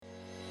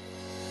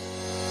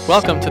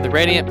Welcome to the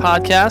Radiant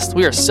Podcast.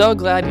 We are so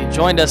glad you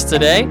joined us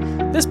today.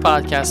 This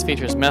podcast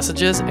features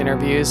messages,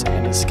 interviews,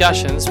 and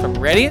discussions from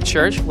Radiant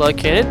Church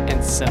located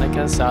in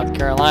Seneca, South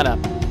Carolina.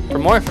 For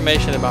more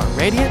information about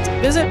Radiant,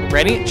 visit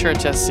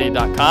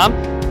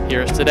radiantchurchsc.com.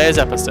 Here's today's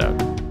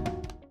episode.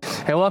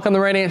 Hey, welcome to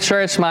Radiant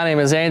Church. My name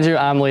is Andrew.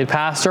 I'm the lead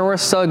pastor. We're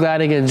so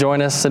glad you could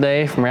join us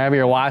today from wherever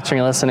you're watching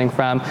or listening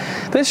from.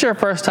 If this is your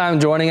first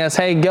time joining us,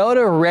 hey, go to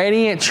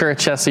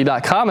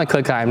radiantchurchsc.com and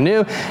click I'm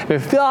new. If you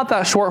fill out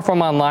that short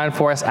form online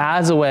for us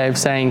as a way of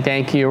saying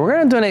thank you, we're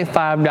going to donate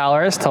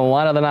 $5 to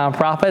one of the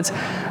nonprofits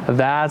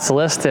that's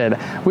listed.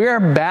 We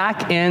are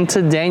back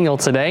into Daniel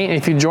today. And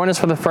if you join us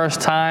for the first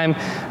time,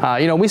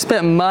 we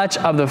spent much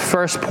of the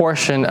first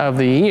portion of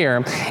the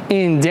year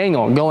in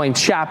Daniel, going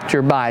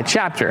chapter by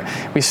chapter.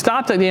 We stopped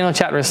at Daniel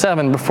chapter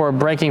 7 before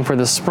breaking for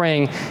the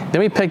spring.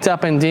 Then we picked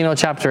up in Daniel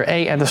chapter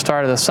 8 at the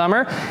start of the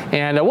summer.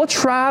 And we'll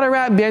try to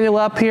wrap Daniel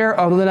up here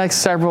over the next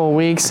several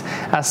weeks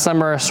as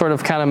summer sort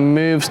of kind of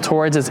moves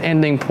towards its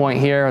ending point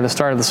here at the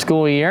start of the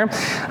school year.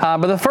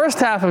 But the first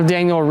half of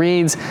Daniel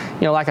reads,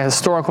 like a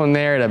historical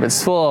narrative.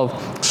 It's full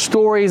of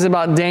stories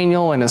about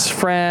Daniel and his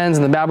friends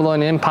and the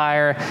Babylonian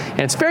Empire.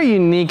 And it's very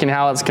unique in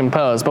how it's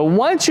composed. But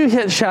once you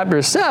hit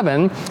chapter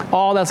 7,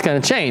 all that's going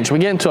to change. We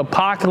get into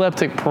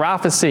apocalyptic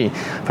prophecy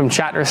from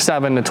chapter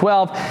 7 to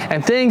 12,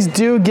 and things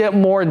do get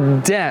more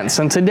dense.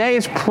 And today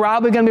is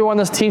probably going to be one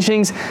of those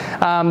teachings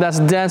that's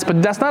dense,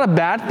 but that's not a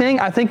bad thing.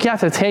 I think you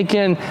have to take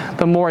in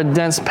the more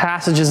dense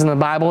passages in the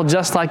Bible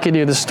just like you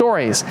do the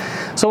stories.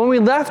 So when we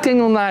left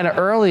Daniel 9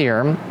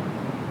 earlier,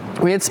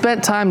 we had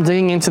spent time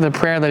digging into the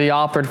prayer that he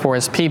offered for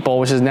his people,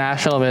 which is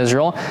National of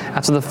Israel.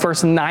 That's what the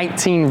first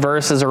 19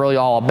 verses are really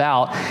all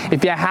about.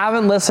 If you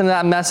haven't listened to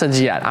that message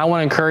yet, I want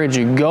to encourage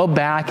you, go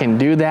back and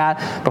do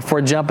that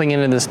before jumping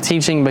into this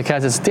teaching,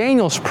 because it's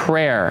Daniel's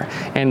prayer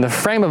and the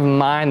frame of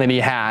mind that he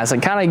has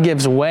that kind of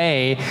gives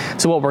way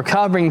to what we're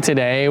covering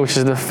today, which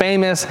is the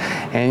famous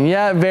and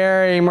yet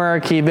very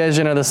murky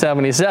vision of the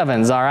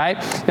 77s, all right?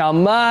 Now,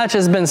 much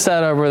has been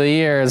said over the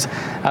years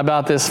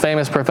about this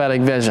famous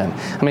prophetic vision.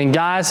 I mean,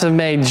 guys have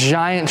made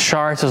giant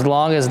charts as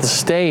long as the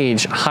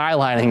stage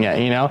highlighting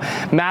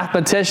it,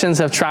 Mathematicians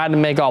have tried to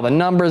make all the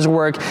numbers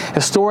work.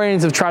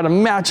 Historians have tried to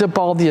match up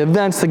all the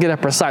events to get a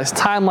precise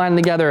timeline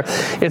together.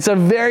 It's a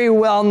very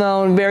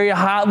well-known, very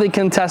hotly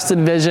contested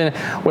vision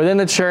within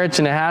the church,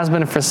 and it has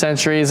been for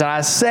centuries. And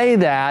I say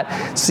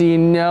that so you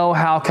know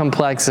how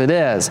complex it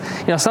is.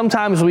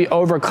 Sometimes we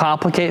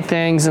overcomplicate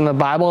things in the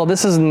Bible.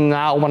 This is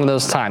not one of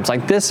those times.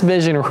 Like, this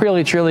vision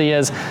really, truly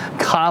is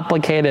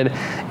complicated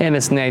in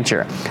its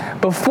nature.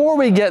 Before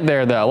we get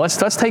there, though, let's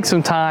take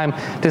some time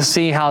to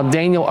see how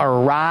Daniel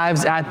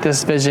arrives at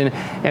this vision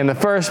in the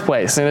first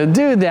place. And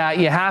to do that,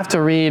 you have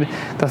to read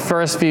the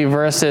first few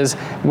verses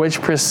which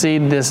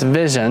precede this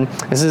vision.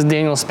 This is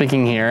Daniel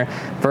speaking here,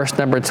 verse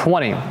number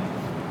 20.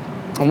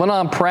 I went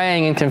on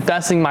praying and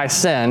confessing my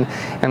sin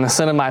and the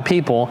sin of my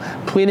people,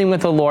 pleading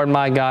with the Lord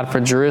my God for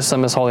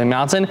Jerusalem, his holy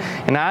mountain.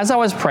 And as I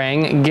was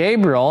praying,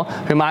 Gabriel,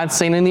 whom I had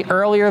seen in the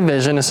earlier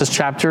vision, this is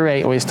chapter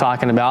 8, what he's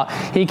talking about,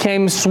 he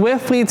came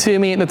swiftly to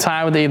me at the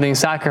time of the evening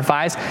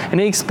sacrifice, and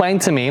he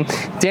explained to me,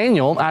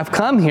 Daniel, I've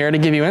come here to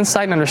give you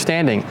insight and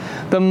understanding.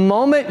 The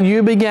moment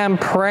you began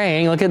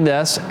praying, look at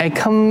this, a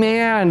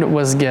command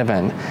was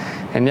given.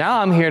 And now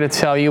I'm here to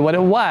tell you what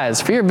it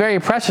was, for you're very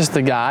precious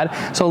to God.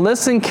 So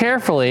listen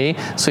carefully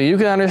so you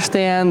can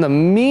understand the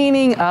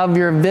meaning of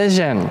your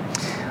vision.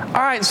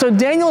 All right, so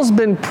Daniel's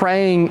been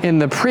praying in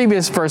the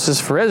previous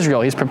verses for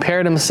Israel. He's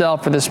prepared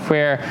himself for this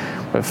prayer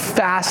with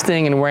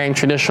fasting and wearing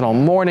traditional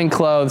mourning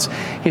clothes.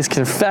 He's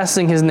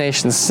confessing his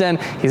nation's sin.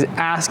 He's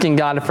asking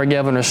God to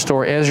forgive and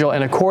restore Israel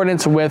in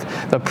accordance with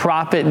the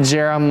prophet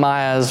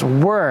Jeremiah's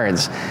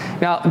words.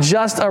 Now,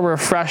 just a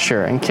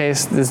refresher in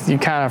case you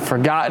kind of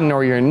forgotten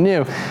or you're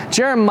new.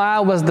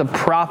 Jeremiah was the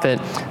prophet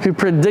who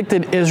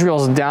predicted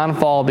Israel's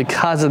downfall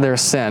because of their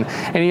sin.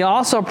 And he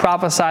also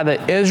prophesied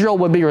that Israel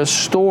would be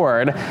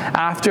restored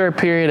after a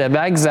period of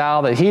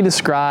exile that he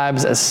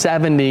describes as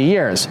 70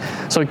 years.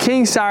 So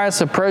King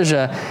Cyrus of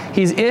Persia,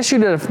 he's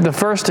issued the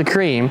first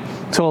decree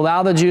to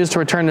allow the Jews to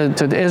return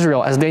to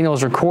Israel, as Daniel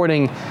is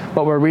recording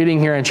what we're reading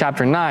here in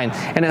chapter 9.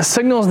 And it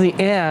signals the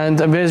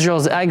end of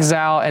Israel's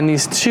exile, and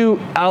these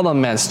two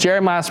elements,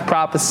 Jeremiah's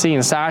prophecy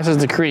and Cyrus's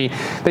decree,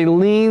 they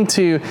lean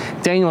to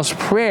Daniel's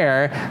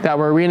prayer that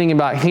we're reading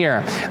about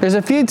here. There's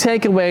a few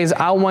takeaways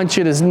I want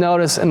you to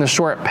notice in the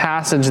short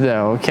passage,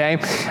 though, okay,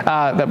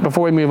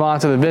 before we move on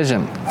to the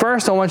vision.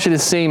 First, I want you to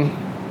see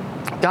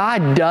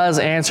God does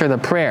answer the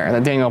prayer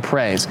that Daniel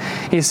prays.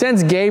 He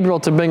sends Gabriel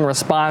to bring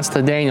response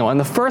to Daniel. And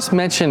the first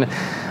mention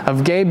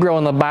of Gabriel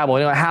in the Bible,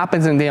 it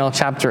happens in Daniel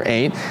chapter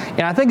 8.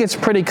 And I think it's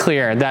pretty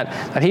clear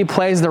that he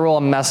plays the role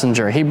of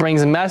messenger. He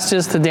brings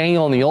messages to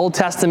Daniel in the Old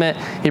Testament.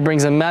 He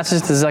brings a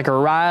message to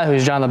Zechariah,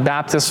 who's John the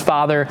Baptist's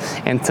father,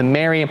 and to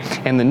Mary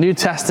in the New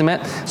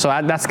Testament. So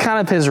that's kind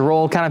of his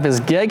role, kind of his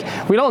gig.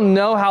 We don't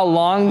know how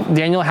long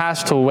Daniel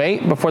has to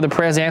wait before the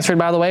prayer is answered,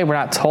 by the way. We're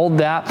not told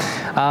that.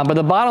 But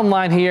the bottom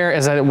line here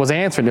is that it was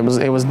answered.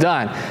 It was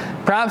done.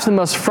 Perhaps the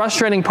most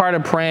frustrating part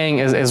of praying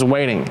is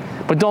waiting.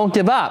 but don't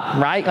give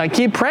up, right? Like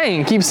keep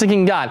praying, keep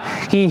seeking God.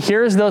 He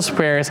hears those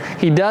prayers.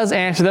 He does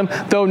answer them,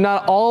 though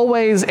not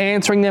always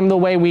answering them the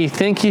way we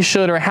think he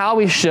should or how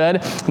he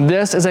should.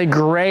 This is a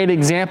great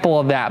example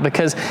of that,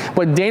 because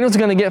what Daniel's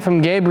going to get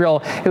from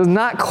Gabriel is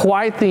not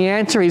quite the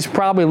answer he's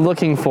probably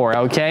looking for,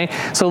 okay?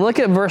 So look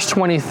at verse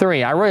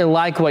 23. I really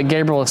like what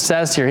Gabriel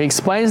says here. He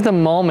explains the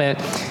moment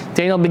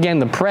Daniel began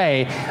to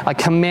pray, a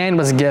command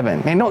was given.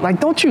 Man,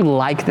 don't you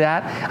like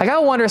that? Like, I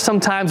wonder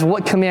sometimes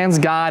what commands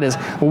God is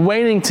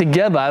waiting to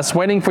give us,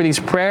 waiting for these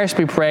prayers to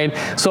be prayed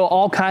so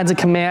all kinds of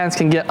commands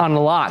can get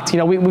unlocked. You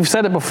know, we've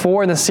said it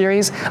before in the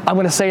series. I'm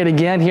going to say it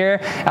again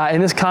here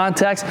in this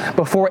context.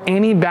 Before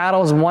any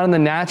battle is won in the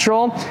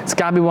natural, it's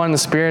got to be won in the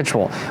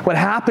spiritual. What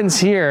happens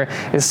here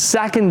is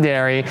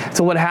secondary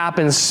to what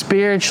happens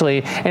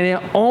spiritually, and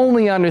it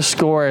only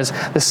underscores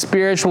the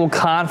spiritual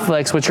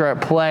conflicts which are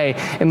at play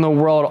in the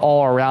world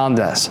all around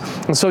us.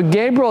 And so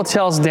Gabriel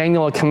tells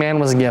Daniel a command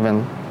was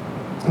given,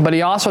 but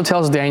he also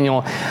tells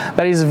Daniel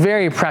that he's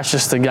very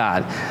precious to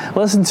God.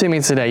 Listen to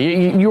me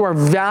today. You are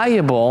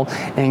valuable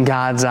in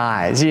God's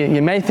eyes.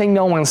 You may think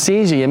no one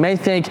sees you. You may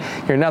think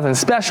you're nothing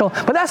special,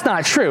 but that's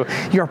not true.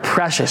 You're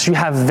precious. You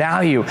have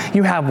value.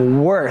 You have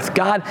worth.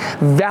 God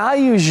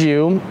values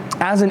you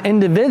as an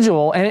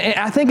individual, and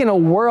I think in a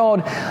world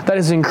that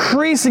is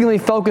increasingly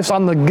focused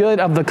on the good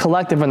of the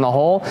collective and the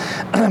whole,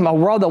 a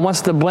world that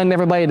wants to blend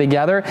everybody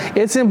together,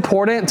 it's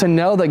important to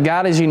know that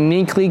God has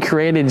uniquely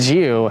created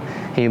you.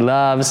 He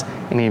loves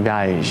and he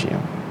values you.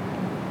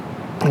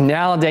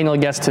 Now Daniel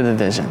gets to the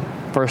vision.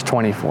 Verse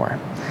 24.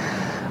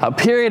 A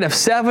period of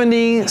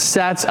 70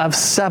 sets of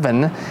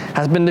 7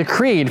 has been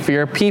decreed for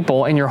your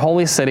people in your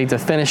holy city to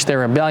finish their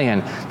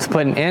rebellion, to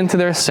put an end to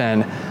their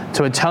sin,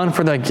 to atone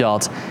for their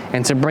guilt,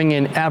 and to bring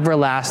in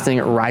everlasting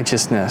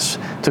righteousness,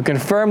 to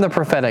confirm the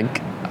prophetic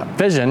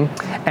vision,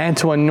 and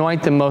to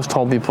anoint the most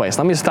holy place.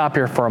 Let me stop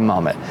here for a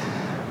moment.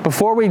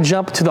 Before we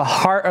jump to the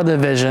heart of the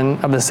vision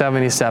of the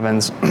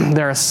 77s,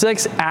 there are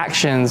 6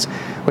 actions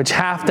which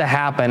have to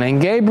happen,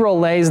 and Gabriel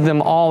lays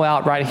them all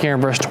out right here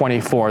in verse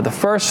 24. The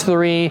first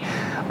 3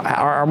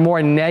 are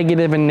more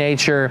negative in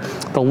nature.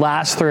 The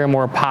last 3 are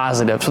more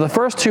positive. So the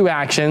first 2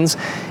 actions,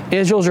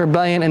 Israel's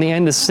rebellion and the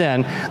end of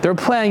sin, they're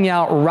playing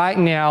out right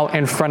now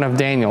in front of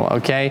Daniel,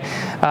 okay?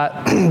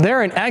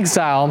 They're in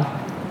exile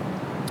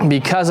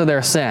because of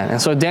their sin.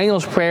 And so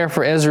Daniel's prayer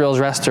for Israel's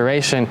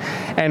restoration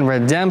and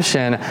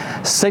redemption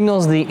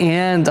signals the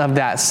end of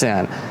that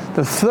sin.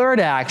 The third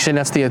action,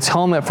 that's the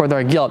atonement for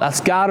their guilt. That's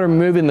God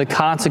removing the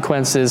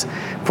consequences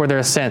for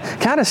their sin.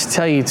 Can I just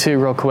tell you too,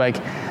 real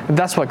quick,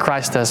 that's what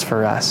Christ does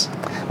for us.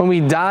 When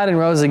we died and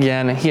rose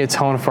again, he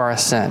atoned for our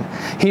sin.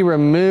 He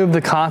removed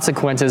the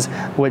consequences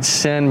which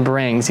sin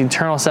brings,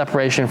 eternal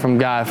separation from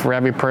God for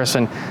every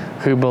person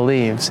who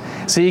believes.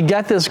 So you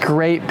get this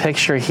great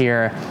picture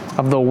here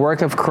of the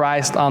work of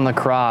Christ on the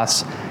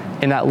cross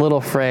in that little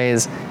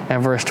phrase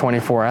in verse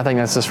 24. I think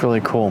that's just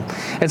really cool.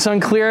 It's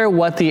unclear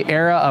what the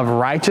era of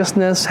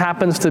righteousness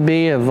happens to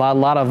be. A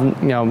lot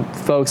of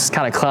folks,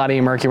 kind of cloudy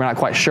and murky. We're not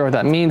quite sure what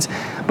that means.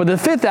 But the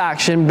 5th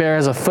action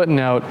bears a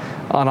footnote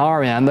on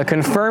our end. The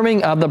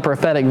confirming of the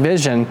prophetic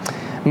vision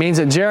means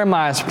that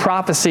Jeremiah's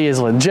prophecy is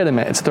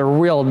legitimate. It's the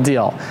real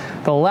deal.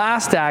 The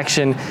last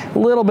action, a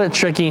little bit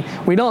tricky.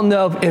 We don't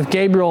know if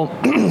Gabriel,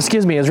 is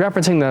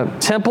referencing the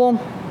temple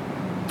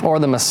or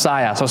the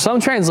Messiah. So some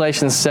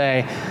translations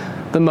say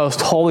the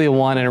most holy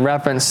one in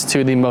reference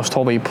to the most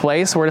holy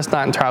place. We're just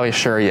not entirely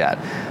sure yet.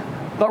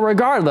 But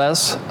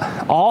regardless,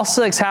 all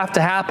 6 have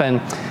to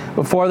happen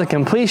before the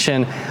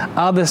completion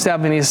of the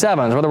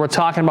 77s. Whether we're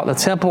talking about the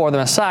temple or the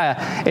Messiah,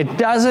 it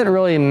doesn't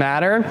really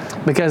matter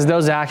because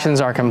those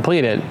actions are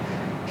completed.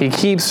 He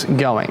keeps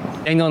going.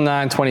 Daniel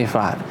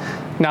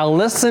 9:25. Now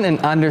listen and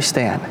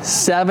understand.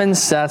 7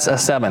 sets of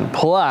 7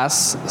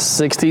 plus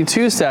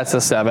 62 sets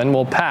of 7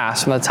 will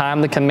pass from the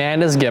time the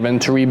command is given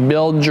to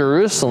rebuild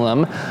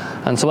Jerusalem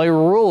until a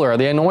ruler,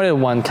 the anointed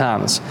one,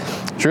 comes.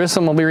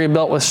 Jerusalem will be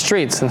rebuilt with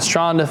streets and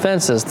strong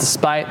defenses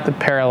despite the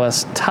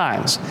perilous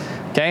times.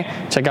 Okay,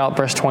 check out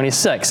verse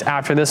 26.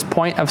 After this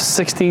point of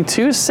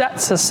 62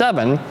 sets of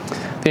 7,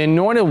 the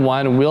anointed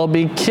one will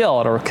be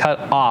killed or cut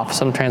off,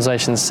 some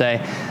translations say,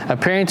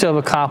 appearing to have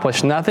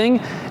accomplished nothing,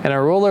 and a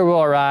ruler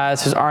will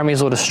arise whose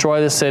armies will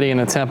destroy the city and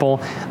the temple.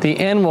 The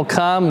end will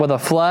come with a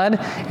flood,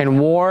 and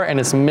war and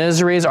its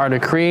miseries are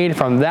decreed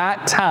from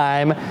that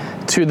time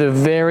to the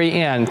very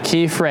end.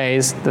 Key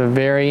phrase, the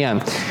very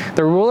end.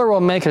 The ruler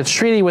will make a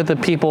treaty with the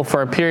people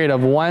for a period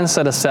of 1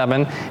 set of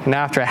 7, and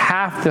after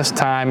half this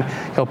time,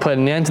 he'll put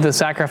an end to the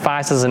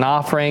sacrifices and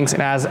offerings,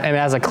 and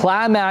as a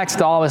climax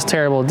to all his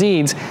terrible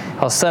deeds,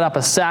 he'll set up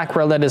a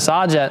sacrilegious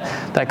object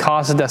that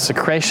causes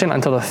desecration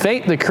until the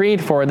fate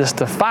decreed for this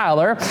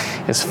defiler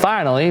is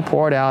finally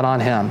poured out on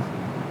him.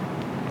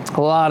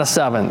 A lot of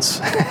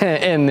 7s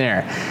in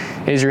there.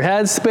 Is your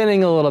head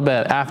spinning a little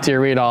bit after you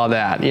read all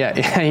that?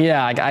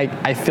 Yeah,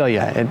 I feel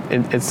you.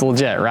 It's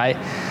legit, right?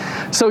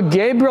 So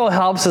Gabriel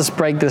helps us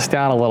break this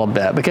down a little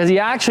bit because he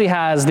actually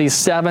has these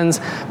sevens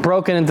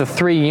broken into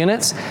 3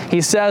 units.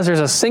 He says there's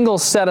a single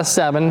set of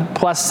 7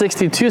 plus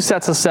 62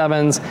 sets of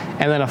 7s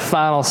and then a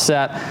final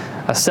set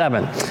of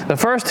 7. The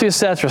first 2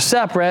 sets are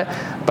separate,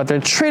 but they're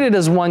treated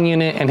as 1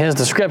 unit in his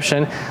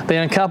description. They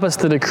encompass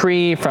the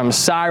decree from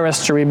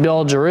Cyrus to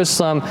rebuild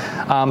Jerusalem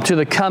to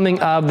the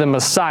coming of the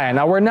Messiah.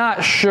 Now, we're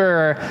not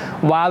sure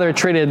why they're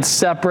treated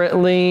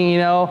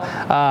separately,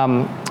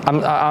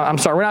 I'm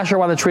sorry, we're not sure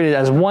why they're treated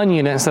as 1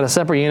 unit instead of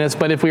separate units,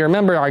 but if we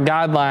remember our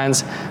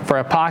guidelines for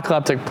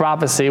apocalyptic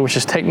prophecy, which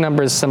is take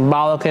numbers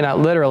symbolically, not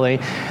literally,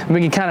 we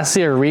can kind of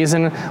see a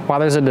reason why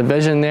there's a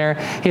division there.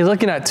 He's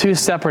looking at 2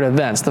 separate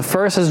events. The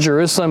first is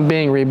Jerusalem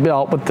being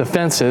rebuilt with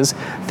defenses.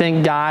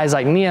 Think guys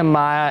like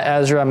Nehemiah,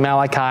 Ezra,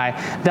 Malachi,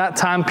 that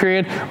time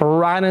period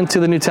right into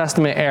the New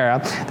Testament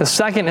era. The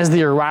second is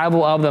the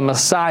arrival of the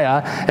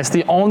Messiah. It's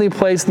the only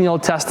place in the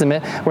Old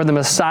Testament where the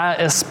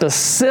Messiah is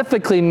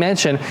specifically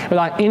mentioned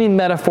without any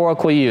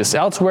metaphorical use.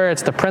 Elsewhere,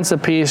 it's the Prince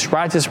of Peace,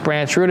 righteous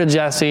branch, root of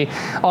Jesse,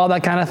 all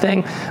that kind of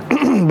thing.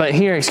 But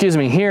here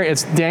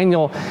it's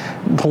Daniel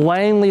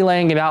plainly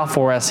laying it out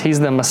for us. He's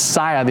the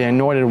Messiah, the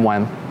anointed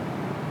one.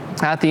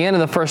 At the end of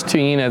the first 2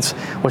 units,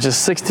 which is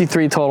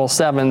 63 total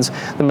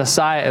 7s, the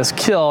Messiah is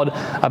killed,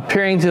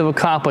 appearing to have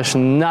accomplished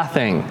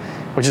nothing,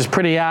 which is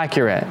pretty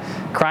accurate.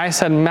 Christ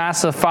had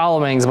massive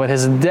followings, but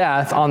his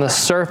death on the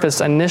surface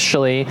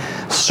initially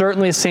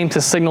certainly seemed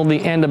to signal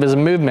the end of his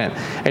movement.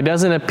 It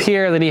doesn't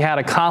appear that he had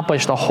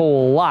accomplished a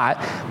whole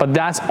lot, but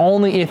that's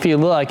only if you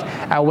look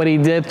at what he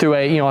did through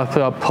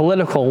a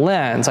political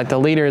lens, like the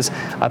leaders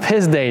of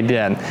his day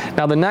did.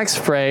 Now, the next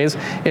phrase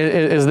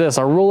is this: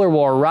 a ruler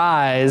will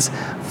arise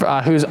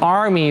whose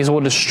armies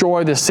will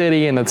destroy the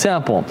city and the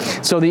temple.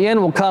 So the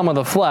end will come with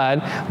a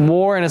flood.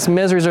 War and its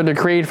miseries are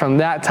decreed from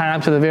that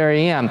time to the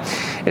very end.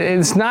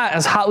 It's not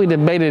as hotly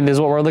debated as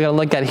what we're going to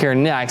look at here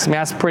next. I mean,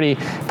 that's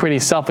pretty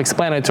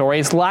self-explanatory.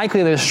 It's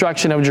likely the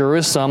destruction of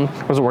Jerusalem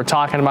was what we're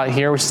talking about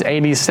here, which is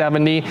AD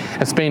 70.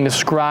 It's being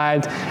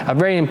described. A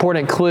very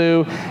important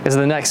clue is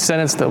the next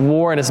sentence, that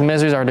war and its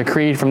miseries are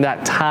decreed from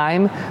that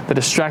time, the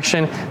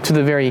destruction, to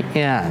the very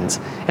end.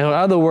 In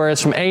other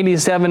words, from AD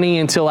 70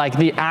 until like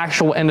the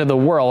actual end of the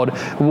world,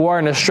 war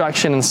and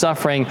destruction and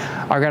suffering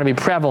are going to be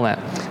prevalent.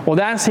 Well,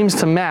 that seems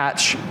to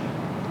match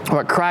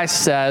what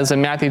Christ says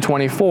in Matthew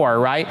 24,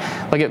 right?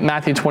 Look at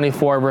Matthew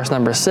 24, verse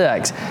number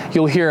 6.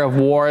 You'll hear of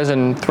wars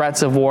and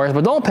threats of wars,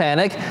 but don't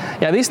panic.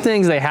 Yeah, these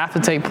things, they have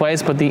to take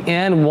place, but the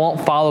end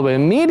won't follow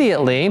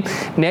immediately.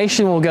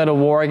 Nation will go to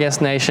war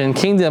against nation,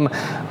 kingdom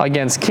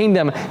against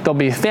kingdom. There'll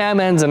be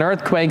famines and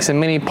earthquakes in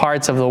many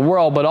parts of the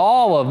world, but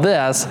all of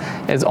this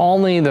is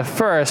only the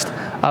first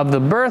of the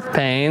birth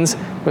pains,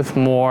 with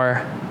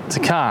more to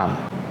come.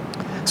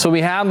 So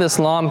we have this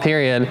long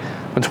period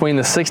between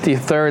the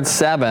 63rd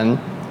 7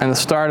 and the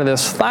start of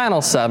this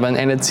final 7,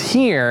 and it's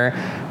here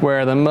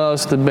where the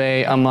most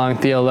debate among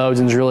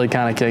theologians really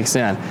kind of kicks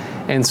in.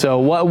 And so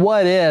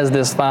what is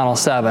this final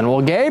 7?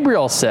 Well,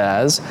 Gabriel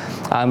says,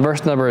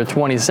 verse number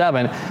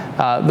 27,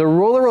 the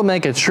ruler will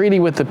make a treaty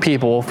with the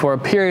people for a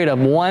period of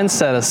 1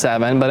 set of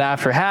 7, but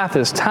after half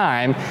his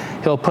time,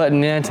 he'll put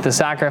an end to the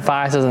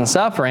sacrifices and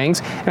sufferings.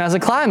 And as a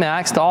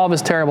climax to all of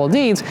his terrible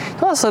deeds,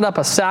 he'll set up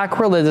a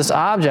sacrilegious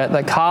object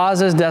that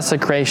causes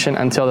desecration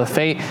until the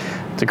fate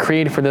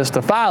decreed for this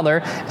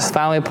defiler is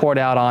finally poured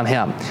out on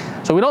him.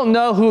 So we don't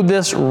know who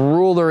this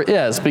ruler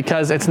is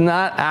because it's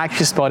not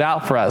actually spelled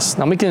out for us.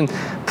 Now we can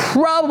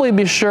probably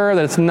be sure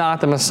that it's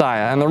not the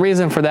Messiah. And the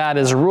reason for that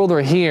is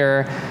ruler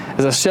here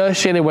is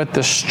associated with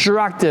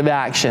destructive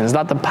actions,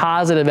 not the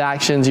positive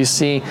actions you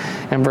see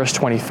in verse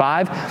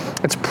 25.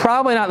 It's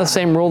probably not the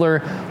same ruler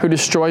who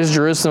destroys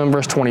Jerusalem in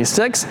verse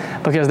 26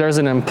 because there's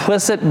an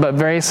implicit but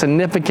very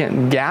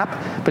significant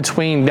gap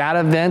between that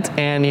event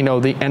and,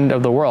 the end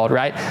of the world,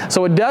 right?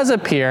 So it does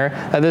appear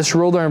that this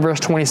ruler in verse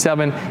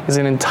 27 is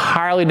an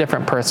entirely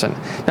different person.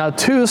 Now,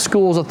 2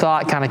 schools of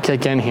thought kind of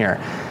kick in here.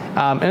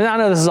 And I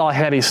know this is all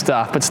heady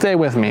stuff, but stay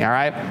with me, all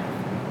right?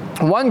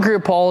 One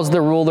group holds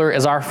the ruler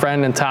is our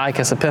friend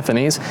Antiochus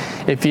Epiphanes.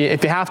 If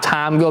you have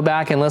time, go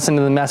back and listen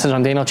to the message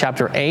on Daniel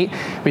chapter 8.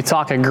 We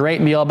talk a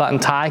great deal about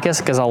Antiochus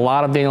because a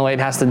lot of Daniel 8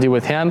 has to do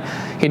with him.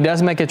 He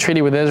does make a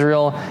treaty with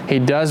Israel. He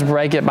does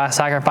break it by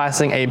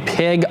sacrificing a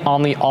pig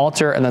on the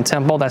altar in the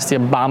temple. That's the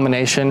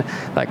abomination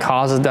that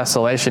causes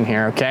desolation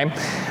here, okay?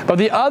 But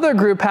the other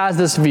group has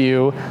this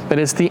view that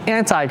it's the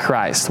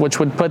Antichrist, which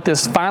would put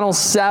this final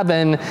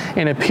 7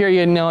 in a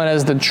period known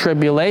as the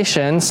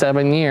tribulation,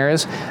 7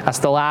 years. That's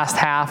the last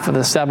half of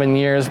the 7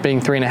 years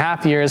being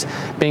 3.5 years,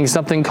 being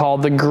something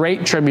called the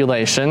Great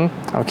Tribulation,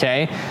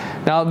 okay?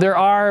 Now, there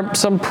are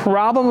some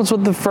problems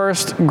with the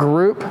first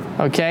group,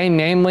 okay?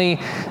 Namely,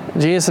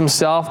 Jesus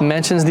himself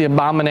mentions the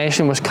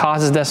abomination which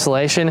causes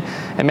desolation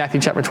in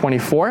Matthew chapter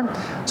 24.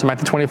 So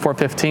Matthew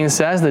 24:15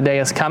 says, the day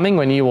is coming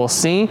when you will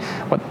see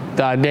what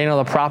Daniel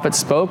the prophet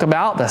spoke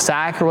about, the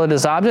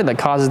sacrilegious object that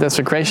causes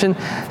desecration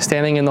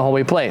standing in the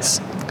holy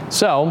place.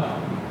 So,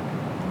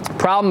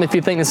 problem, if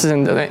you think this is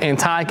in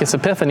Antiochus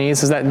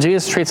Epiphanes, is that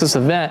Jesus treats this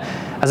event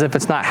as if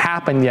it's not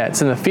happened yet.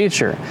 It's in the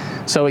future.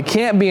 So it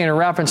can't be in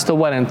reference to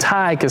what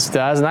Antiochus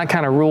does, and that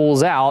kind of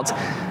rules out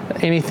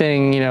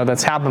anything,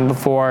 that's happened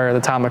before the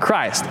time of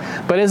Christ.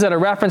 But is it a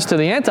reference to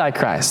the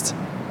Antichrist?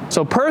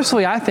 So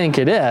personally, I think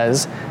it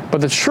is, but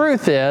the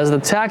truth is the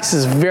text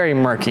is very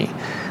murky.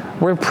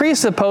 We're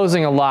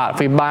presupposing a lot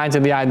if we buy into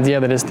the idea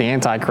that it's the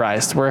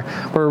Antichrist. We're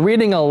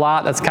reading a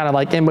lot that's kind of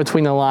like in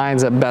between the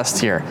lines at best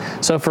here.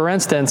 So for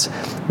instance,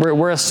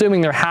 we're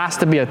assuming there has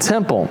to be a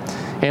temple,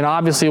 and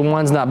obviously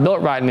one's not built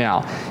right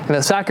now. And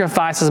that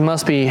sacrifices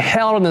must be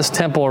held in this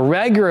temple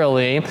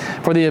regularly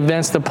for the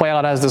events to play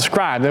out as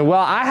described. And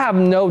while I have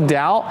no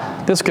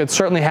doubt this could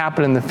certainly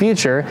happen in the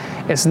future,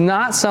 it's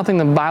not something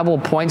the Bible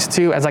points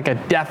to as like a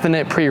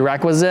definite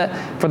prerequisite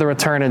for the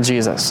return of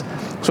Jesus.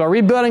 So a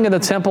rebuilding of the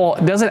temple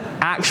doesn't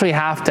actually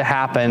have to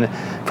happen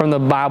from the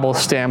Bible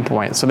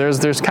standpoint. So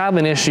there's kind of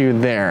an issue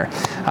there.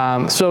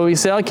 So you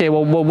say, okay,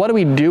 well, what do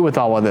we do with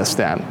all of this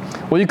then?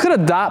 Well, you could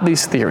adopt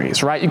these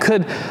theories, right? You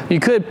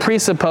could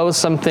presuppose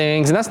some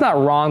things, and that's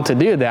not wrong to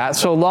do that,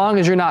 so long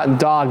as you're not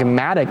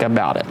dogmatic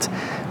about it.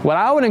 What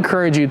I would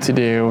encourage you to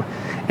do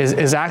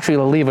is actually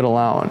to leave it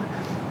alone.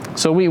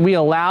 So we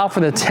allow for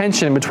the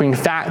tension between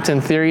fact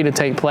and theory to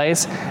take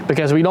place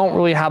because we don't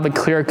really have a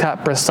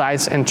clear-cut,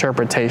 precise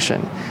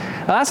interpretation.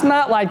 Now, that's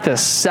not like the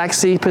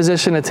sexy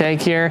position to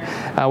take here,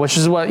 which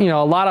is what,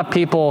 a lot of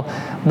people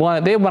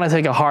want. They want to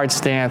take a hard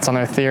stance on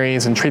their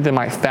theories and treat them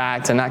like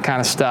fact and that kind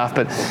of stuff.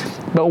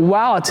 But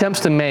while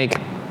attempts to make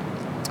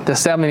the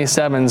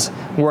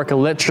 77s work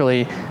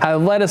literally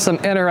have led to some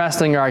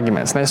interesting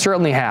arguments, and they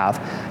certainly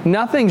have.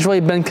 Nothing's really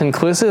been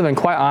conclusive, and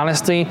quite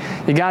honestly,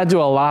 you got to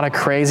do a lot of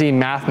crazy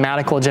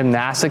mathematical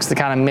gymnastics to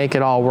kind of make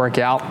it all work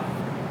out.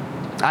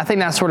 I think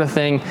that sort of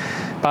thing,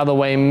 by the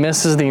way,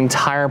 misses the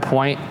entire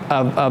point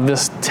of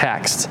this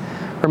text.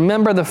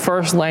 Remember, the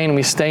first lane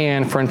we stay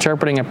in for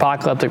interpreting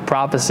apocalyptic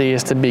prophecy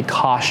is to be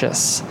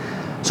cautious.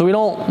 So we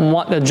don't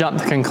want to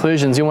jump to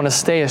conclusions. You want to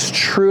stay as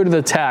true to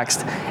the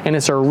text and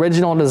its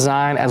original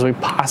design as we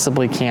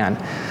possibly can.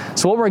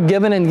 So what we're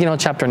given in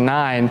chapter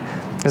 9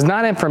 is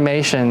not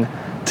information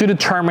to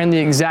determine the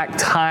exact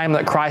time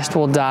that Christ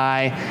will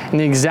die and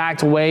the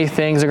exact way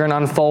things are going to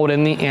unfold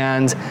in the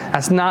end.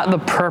 That's not the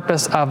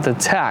purpose of the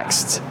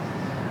text.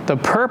 The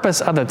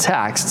purpose of the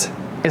text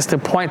is to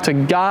point to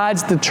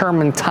God's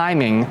determined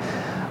timing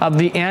of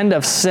the end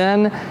of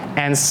sin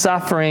and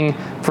suffering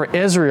for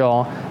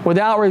Israel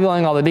without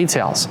revealing all the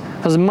details.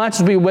 As much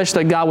as we wish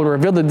that God would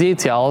reveal the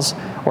details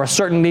or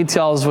certain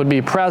details would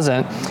be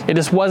present, it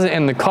just wasn't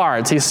in the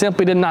cards. He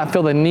simply did not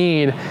feel the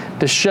need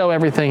to show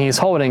everything he's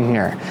holding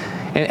here.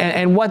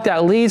 And what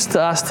that leads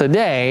to us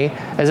today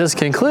is this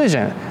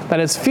conclusion, that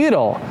it's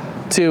futile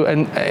to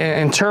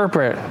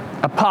interpret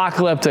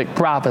apocalyptic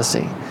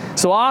prophecy.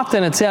 So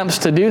often attempts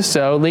to do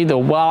so lead to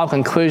wild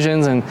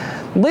conclusions, and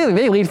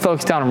they lead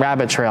folks down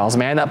rabbit trails,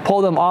 that pull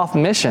them off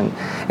mission.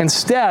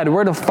 Instead,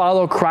 we're to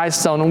follow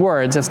Christ's own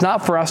words. It's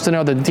not for us to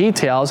know the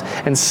details.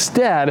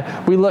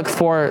 Instead, we look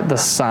for the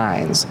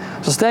signs.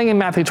 So staying in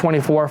Matthew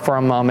 24 for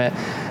a moment,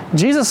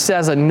 Jesus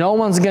says that no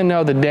one's going to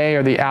know the day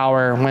or the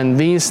hour when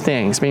these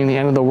things, meaning the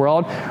end of the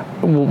world,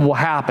 will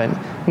happen.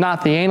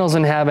 Not the angels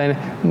in heaven,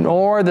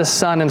 nor the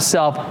Son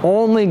himself.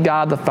 Only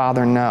God the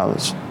Father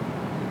knows.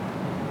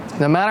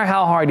 No matter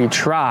how hard you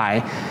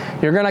try,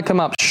 you're going to come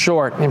up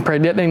short in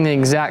predicting the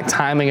exact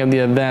timing of the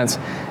events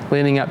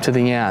leading up to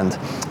the end.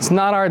 It's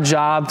not our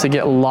job to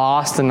get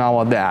lost in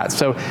all of that.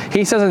 So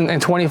he says in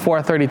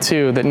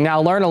 24:32 that now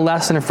learn a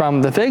lesson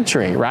from the fig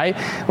tree, right?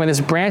 When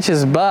its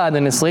branches bud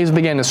and its leaves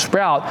begin to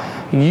sprout,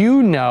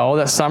 you know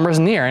that summer's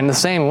near. In the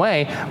same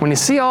way, when you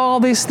see all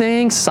these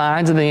things,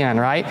 signs of the end,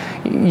 right?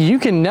 You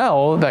can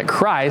know that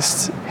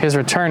Christ, his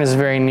return is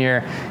very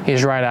near.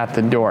 He's right at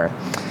the door.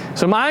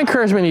 So my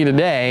encouragement to you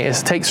today is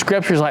to take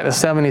scriptures like the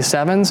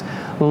 77s,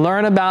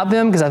 learn about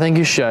them, because I think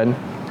you should,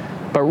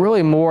 but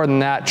really more than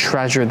that,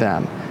 treasure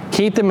them.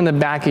 Keep them in the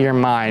back of your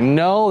mind.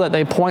 Know that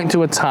they point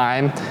to a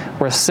time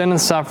where sin and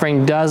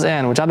suffering does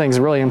end, which I think is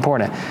really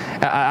important.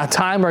 A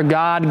time where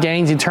God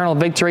gains eternal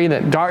victory,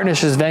 that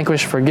darkness is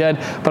vanquished for good,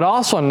 but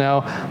also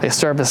know they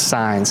serve as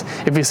signs.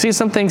 If you see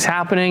some things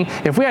happening,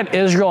 if we had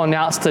Israel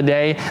announce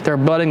today they're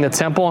building the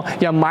temple,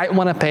 you might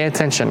want to pay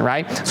attention,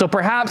 right? So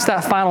perhaps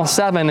that final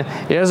 7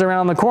 is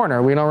around the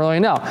corner. We don't really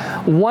know.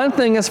 One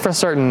thing is for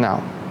certain,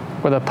 though.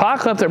 With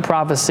apocalyptic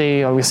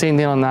prophecy, or we see in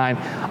Daniel 9,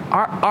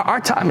 our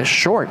time is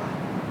short.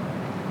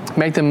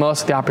 Make the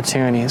most of the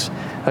opportunities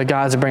that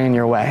God's bringing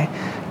your way.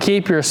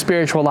 Keep your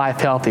spiritual life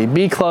healthy.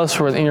 Be close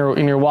in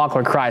your walk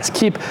with Christ.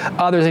 Keep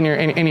others in your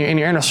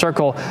inner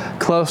circle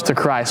close to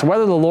Christ.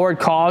 Whether the Lord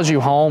calls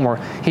you home or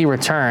he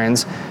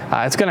returns,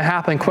 it's going to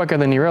happen quicker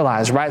than you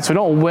realize, right? So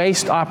don't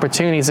waste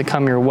opportunities that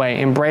come your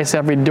way. Embrace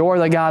every door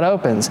that God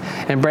opens.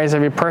 Embrace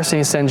every person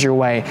he sends your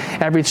way.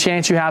 Every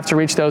chance you have to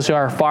reach those who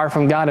are far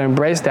from God,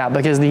 embrace that,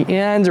 because the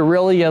end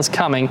really is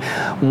coming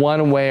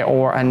one way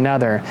or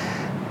another.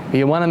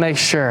 You want to make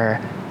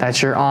sure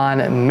that you're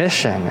on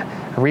mission,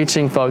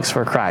 reaching folks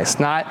for Christ,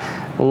 not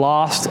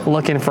lost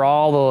looking for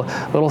all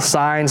the little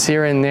signs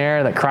here and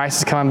there that Christ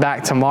is coming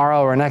back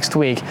tomorrow or next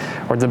week,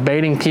 or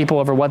debating people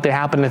over what they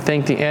happen to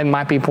think the end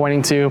might be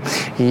pointing to.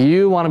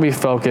 You want to be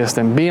focused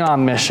and be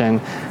on mission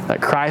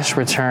that Christ's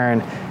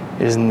return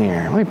is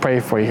near. Let me pray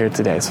for you here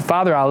today. So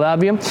Father, I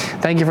love you.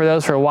 Thank you for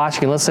those who are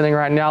watching and listening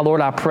right now. Lord,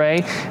 I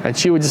pray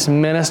that you would just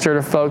minister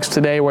to folks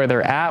today where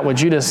they're at. Would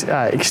you just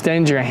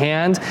extend your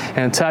hand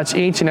and touch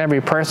each and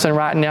every person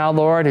right now,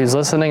 Lord, who's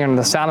listening under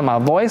the sound of my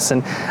voice.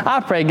 And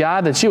I pray,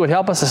 God, that you would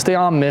help us to stay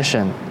on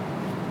mission.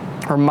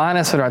 Remind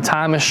us that our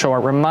time is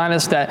short. Remind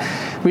us that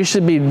we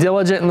should be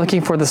diligent in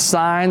looking for the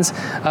signs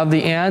of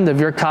the end,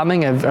 of your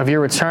coming, of your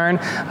return.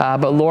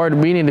 But Lord,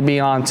 we need to be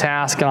on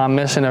task and on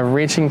mission of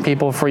reaching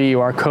people for you,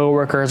 our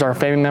coworkers, our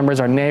family members,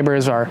 our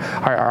neighbors,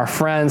 our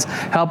friends.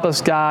 Help us,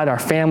 God, our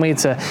family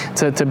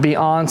to be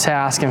on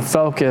task and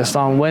focused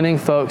on winning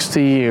folks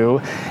to you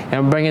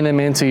and bringing them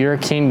into your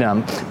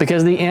kingdom.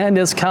 Because the end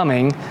is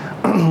coming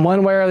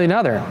one way or the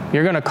other.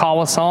 You're going to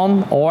call us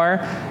home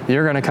or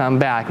you're going to come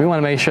back. We want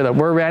to make sure that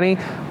we're ready.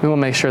 We want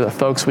to make sure that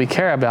folks we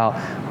care about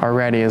are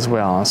ready as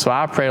well. And so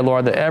I pray,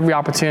 Lord, that every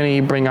opportunity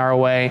you bring our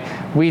way,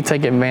 we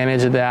take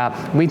advantage of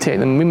that. We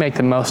make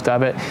the most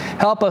of it.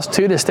 Help us,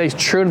 too, to stay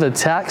true to the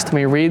text.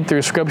 We read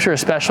through Scripture,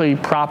 especially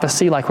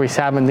prophecy, like we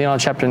have in Daniel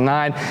chapter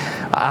 9.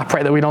 I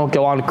pray that we don't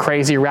go on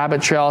crazy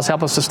rabbit trails.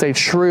 Help us to stay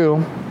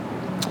true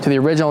to the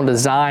original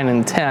design and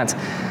intent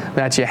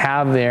that you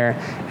have there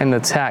in the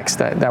text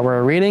that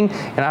we're reading.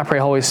 And I pray,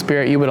 Holy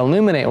Spirit, you would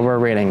illuminate what we're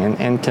reading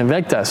and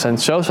convict us and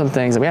show some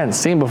things that we hadn't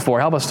seen before.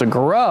 Help us to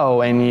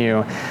grow in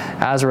you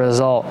as a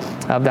result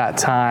of that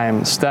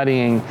time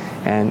studying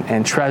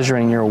and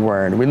treasuring your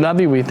word. We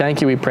love you, we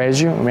thank you, we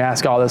praise you, and we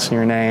ask all this in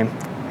your name.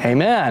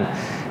 Amen.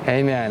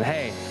 Amen.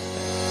 Hey.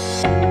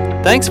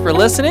 Thanks for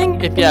listening.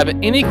 If you have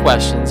any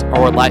questions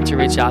or would like to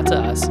reach out to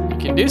us, you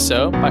can do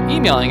so by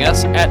emailing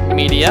us at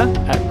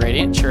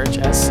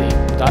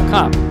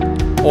media@radiantchurchsc.com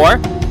or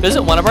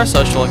visit one of our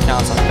social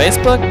accounts on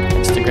Facebook,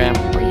 Instagram,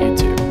 or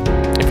YouTube.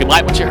 If you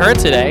like what you heard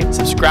today,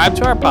 subscribe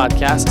to our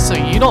podcast so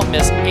you don't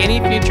miss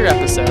any future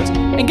episodes,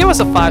 and give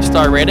us a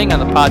 5-star rating on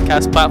the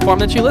podcast platform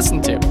that you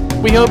listen to.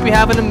 We hope you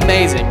have an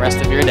amazing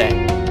rest of your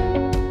day.